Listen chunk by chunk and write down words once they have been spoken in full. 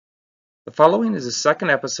The following is the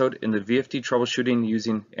second episode in the VFD troubleshooting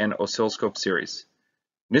using an oscilloscope series.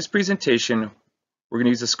 In this presentation, we're going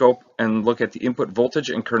to use the scope and look at the input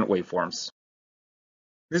voltage and current waveforms.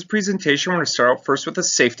 In this presentation, we're going to start out first with a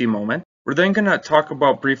safety moment. We're then going to talk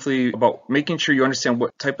briefly about making sure you understand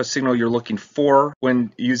what type of signal you're looking for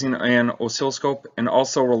when using an oscilloscope, and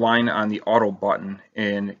also relying on the auto button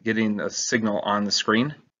in getting the signal on the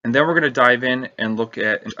screen. And then we're going to dive in and I'm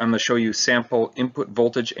going to show you sample input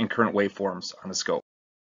voltage and current waveforms on the scope.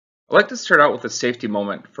 I'd like to start out with a safety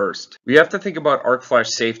moment first. We have to think about arc flash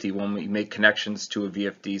safety when we make connections to a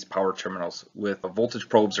VFD's power terminals with voltage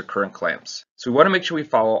probes or current clamps. So we want to make sure we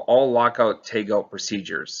follow all lockout tagout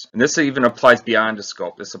procedures. And this even applies beyond the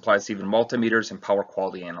scope. This applies to even multimeters and power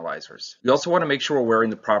quality analyzers. We also want to make sure we're wearing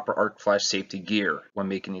the proper arc flash safety gear when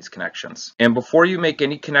making these connections. And before you make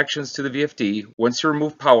any connections to the VFD, once you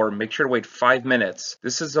remove power, make sure to wait 5 minutes.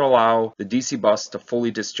 This is to allow the DC bus to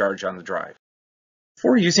fully discharge on the drive.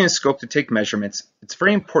 Before using a scope to take measurements, it's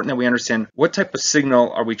very important that we understand what type of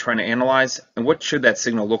signal are we trying to analyze and what should that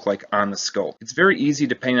signal look like on the scope. It's very easy,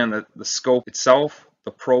 depending on the scope itself, the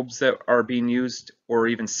probes that are being used, or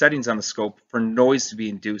even settings on the scope, for noise to be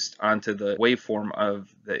induced onto the waveform of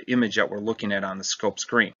the image that we're looking at on the scope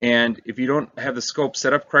screen. And if you don't have the scope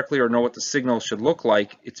set up correctly or know what the signal should look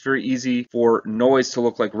like, it's very easy for noise to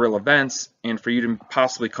look like real events and for you to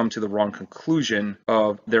possibly come to the wrong conclusion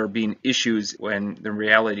of there being issues when in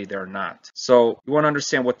reality they're not. So you want to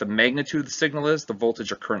understand what the magnitude of the signal is, the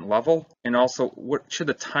voltage or current level, and also what should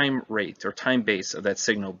the time rate or time base of that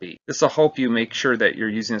signal be. This will help you make sure that you're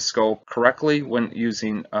using a scope correctly when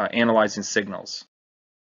analyzing signals.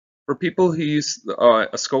 For people who use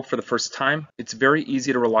a scope for the first time, it's very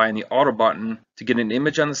easy to rely on the auto button to get an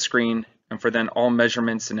image on the screen and for then all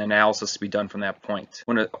measurements and analysis to be done from that point.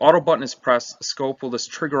 When an auto button is pressed, a scope will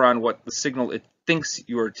just trigger on what the signal it thinks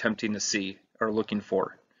you are attempting to see or looking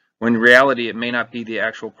for, when in reality it may not be the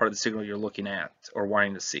actual part of the signal you're looking at or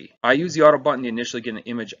wanting to see. I use the auto button to initially get an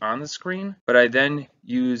image on the screen, but I then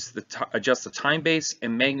use adjust the time base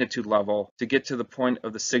and magnitude level to get to the point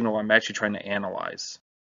of the signal I'm actually trying to analyze.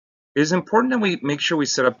 It is important that we make sure we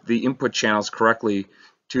set up the input channels correctly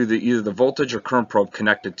to either the voltage or current probe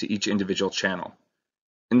connected to each individual channel.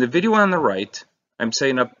 In the video on the right, I'm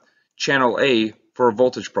setting up channel A for a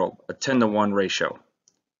voltage probe, a 10:1 ratio.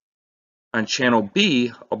 On channel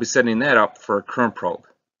B, I'll be setting that up for a current probe.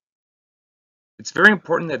 It's very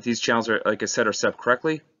important that these channels are, like I said, are set up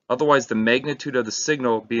correctly. Otherwise, the magnitude of the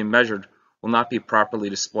signal being measured will not be properly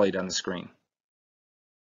displayed on the screen.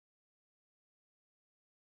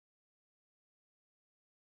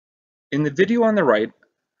 In the video on the right,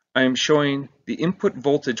 I am showing the input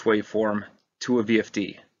voltage waveform to a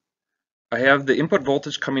VFD. I have the input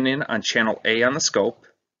voltage coming in on channel A on the scope.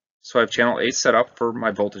 So I have channel A set up for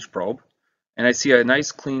my voltage probe. And I see a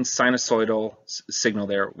nice clean sinusoidal signal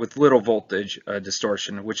there with little voltage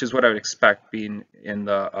distortion, which is what I would expect being in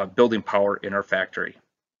the building power in our factory.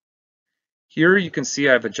 Here you can see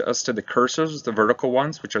I've adjusted the cursors, the vertical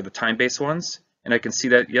ones, which are the time-based ones. And I can see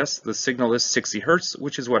that, yes, the signal is 60 Hertz,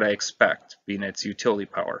 which is what I expect, being its utility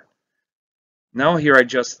power. Now here I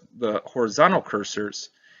adjust the horizontal cursors,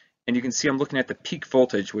 and you can see I'm looking at the peak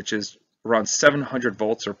voltage, which is around 700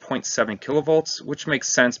 volts or 0.7 kilovolts, which makes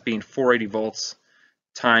sense being 480 volts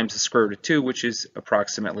times the square root of 2, which is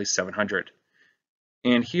approximately 700.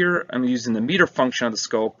 And here I'm using the meter function of the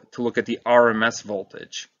scope to look at the RMS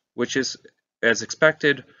voltage, which is, as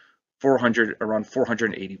expected, around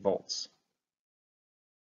 480 volts.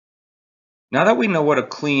 Now that we know what a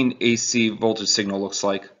clean AC voltage signal looks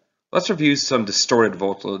like, let's review some distorted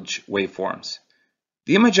voltage waveforms.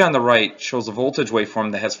 The image on the right shows a voltage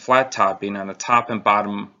waveform that has flat topping on the top and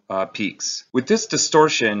bottom peaks. With this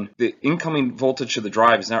distortion, the incoming voltage to the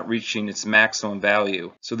drive is not reaching its maximum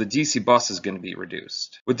value, so the DC bus is going to be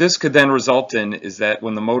reduced. What this could then result in is that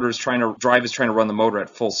when the drive is trying to run the motor at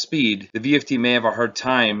full speed, the VFD may have a hard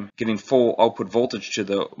time getting full output voltage to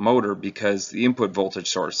the motor because the input voltage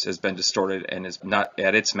source has been distorted and is not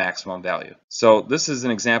at its maximum value. So this is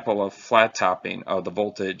an example of flat topping of the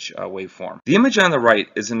voltage waveform. The image on the right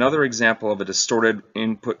is another example of a distorted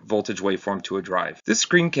input voltage waveform to a drive. This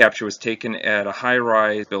screen capture was taken at a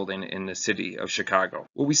high-rise building in the city of Chicago.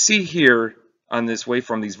 What we see here on this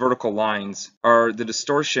waveform, these vertical lines, are the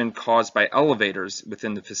distortion caused by elevators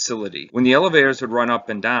within the facility. When the elevators would run up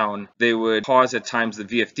and down, they would cause at times the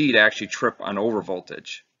VFD to actually trip on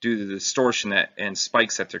overvoltage. due to the distortion and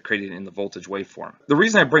spikes that they're creating in the voltage waveform. The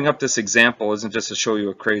reason I bring up this example isn't just to show you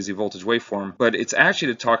a crazy voltage waveform, but it's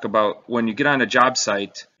actually to talk about when you get on a job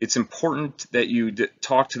site, it's important that you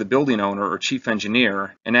talk to the building owner or chief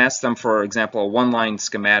engineer and ask them, for example, a one-line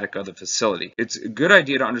schematic of the facility. It's a good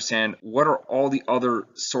idea to understand what are all the other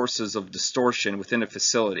sources of distortion within a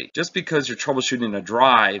facility. Just because you're troubleshooting a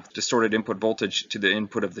drive, distorted input voltage to the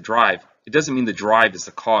input of the drive, it doesn't mean the drive is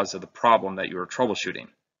the cause of the problem that you are troubleshooting.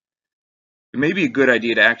 It may be a good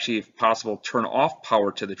idea to actually, if possible, turn off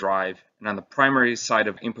power to the drive and on the primary side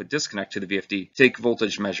of input disconnect to the VFD, take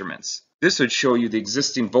voltage measurements. This would show you the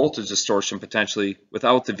existing voltage distortion potentially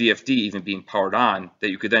without the VFD even being powered on,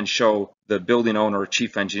 that you could then show the building owner or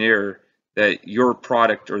chief engineer that your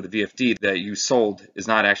product or the VFD that you sold is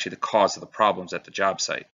not actually the cause of the problems at the job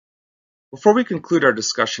site. Before we conclude our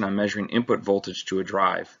discussion on measuring input voltage to a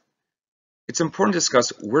drive, it's important to discuss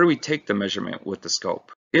where we take the measurement with the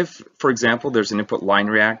scope. If, for example, there's an input line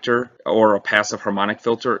reactor or a passive harmonic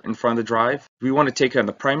filter in front of the drive, we want to take it on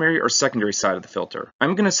the primary or secondary side of the filter.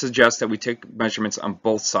 I'm going to suggest that we take measurements on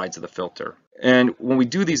both sides of the filter. And when we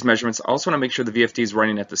do these measurements, I also want to make sure the VFD is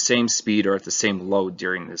running at the same speed or at the same load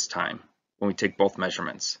during this time when we take both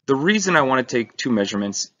measurements. The reason I want to take two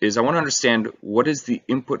measurements is I want to understand what is the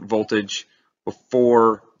input voltage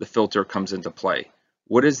before the filter comes into play.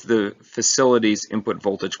 What is the facility's input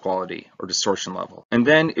voltage quality or distortion level? And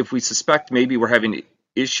then if we suspect maybe we're having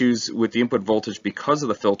issues with the input voltage because of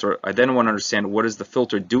the filter, I then want to understand what is the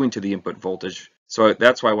filter doing to the input voltage. So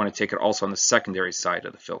that's why I want to take it also on the secondary side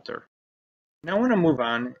of the filter. Now I want to move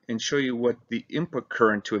on and show you what the input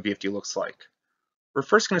current to a VFD looks like. We're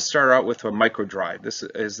first going to start out with a micro drive. This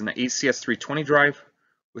is an ACS320 drive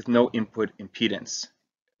with no input impedance.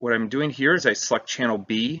 What I'm doing here is I select channel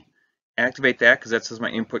B, activate that because that's what my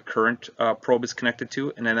input current probe is connected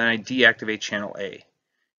to, and then I deactivate channel A.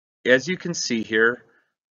 As you can see here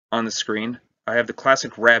on the screen, I have the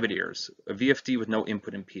classic rabbit ears, a VFD with no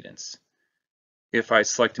input impedance. If I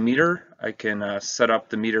select meter, I can set up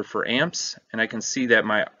the meter for amps, and I can see that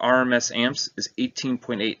my RMS amps is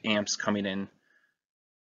 18.8 amps coming in.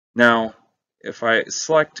 Now, if I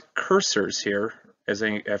select cursors here,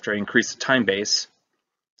 after I increase the time base,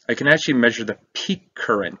 I can actually measure the peak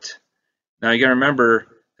current. Now you got to remember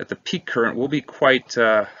that the peak current will be quite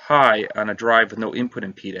high on a drive with no input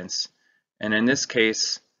impedance, and in this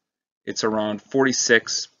case it's around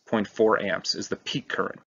 46.4 amps is the peak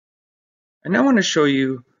current. I now want to show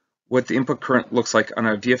you what the input current looks like on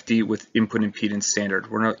a VFD with input impedance standard.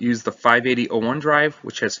 We're going to use the 58001 drive,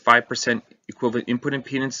 which has 5% equivalent input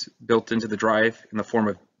impedance built into the drive in the form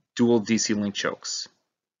of dual DC link chokes.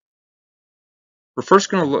 We're first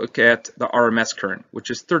going to look at the RMS current, which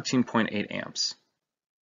is 13.8 amps.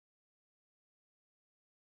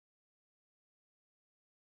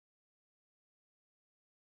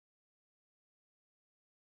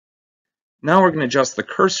 Now we're going to adjust the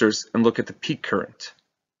cursors and look at the peak current.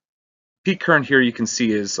 Peak current here you can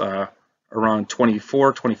see is around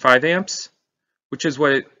 25 amps, which is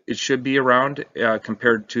what it should be around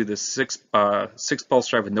compared to the 6 pulse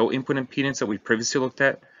drive with no input impedance that we previously looked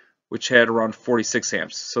at, which had around 46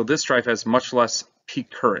 amps. So this drive has much less peak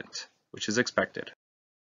current, which is expected.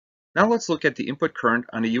 Now let's look at the input current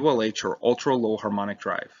on a ULH or ultra low harmonic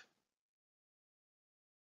drive.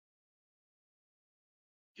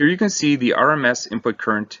 Here you can see the RMS input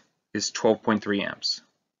current is 12.3 amps.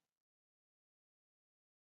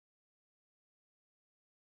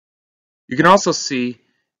 You can also see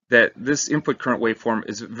that this input current waveform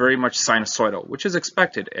is very much sinusoidal, which is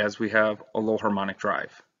expected as we have a low harmonic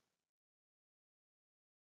drive.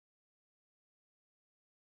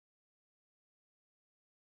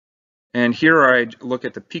 And here I look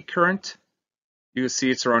at the peak current. You can see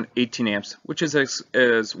it's around 18 amps, which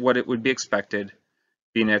is what it would be expected,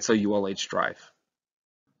 being it's a ULH drive.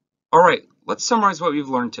 All right, let's summarize what we've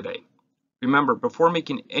learned today. Remember, before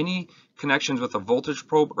making any connections with a voltage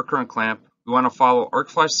probe or current clamp, we want to follow arc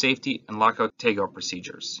flash safety and lockout takeout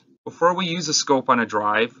procedures. Before we use a scope on a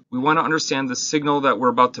drive, we want to understand the signal that we're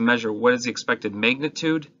about to measure. What is the expected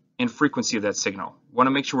magnitude and frequency of that signal? We want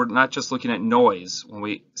to make sure we're not just looking at noise when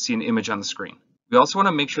we see an image on the screen. We also want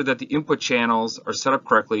to make sure that the input channels are set up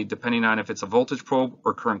correctly depending on if it's a voltage probe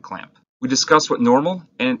or current clamp. We discussed what normal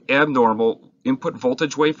and abnormal input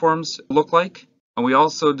voltage waveforms look like, and we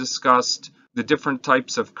also discussed the different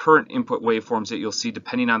types of current input waveforms that you'll see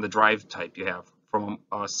depending on the drive type you have, from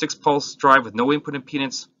a 6 pulse drive with no input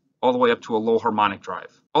impedance all the way up to a low harmonic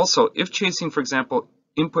drive. Also, if chasing, for example,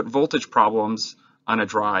 input voltage problems on a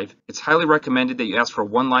drive, it's highly recommended that you ask for a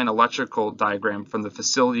one-line electrical diagram from the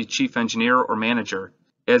facility chief engineer or manager,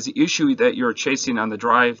 as the issue that you're chasing on the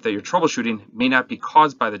drive that you're troubleshooting may not be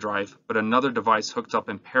caused by the drive, but another device hooked up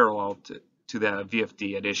in parallel to the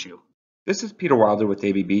VFD at issue. This is Peter Wilder with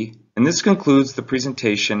ABB, and this concludes the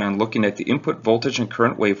presentation on looking at the input voltage and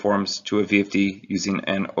current waveforms to a VFD using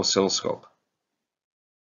an oscilloscope.